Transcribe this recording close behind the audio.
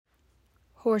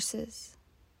Horses.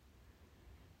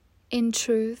 In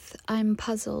truth, I'm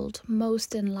puzzled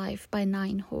most in life by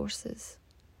 9 horses.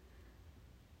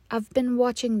 I've been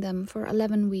watching them for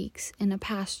 11 weeks in a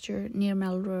pasture near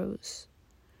Melrose.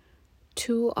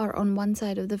 2 are on one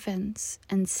side of the fence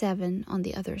and 7 on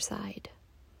the other side.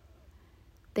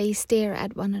 They stare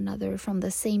at one another from the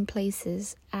same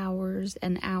places hours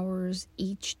and hours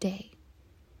each day.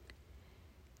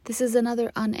 This is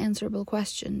another unanswerable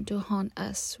question to haunt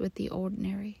us with the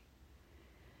ordinary.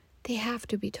 They have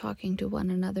to be talking to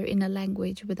one another in a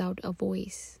language without a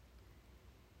voice.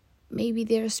 Maybe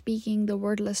they're speaking the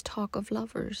wordless talk of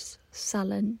lovers,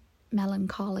 sullen,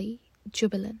 melancholy,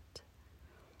 jubilant.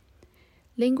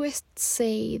 Linguists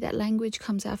say that language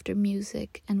comes after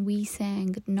music, and we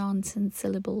sang nonsense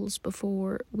syllables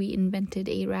before we invented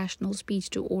a rational speech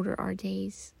to order our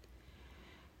days.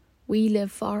 We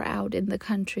live far out in the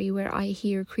country where I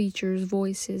hear creatures'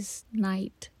 voices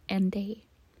night and day.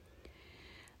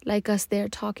 Like us, they're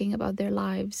talking about their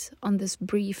lives on this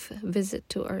brief visit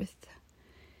to Earth.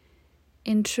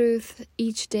 In truth,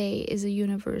 each day is a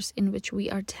universe in which we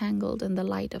are tangled in the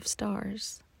light of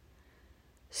stars.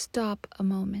 Stop a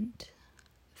moment.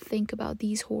 Think about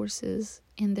these horses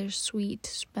in their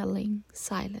sweet-smelling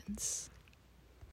silence.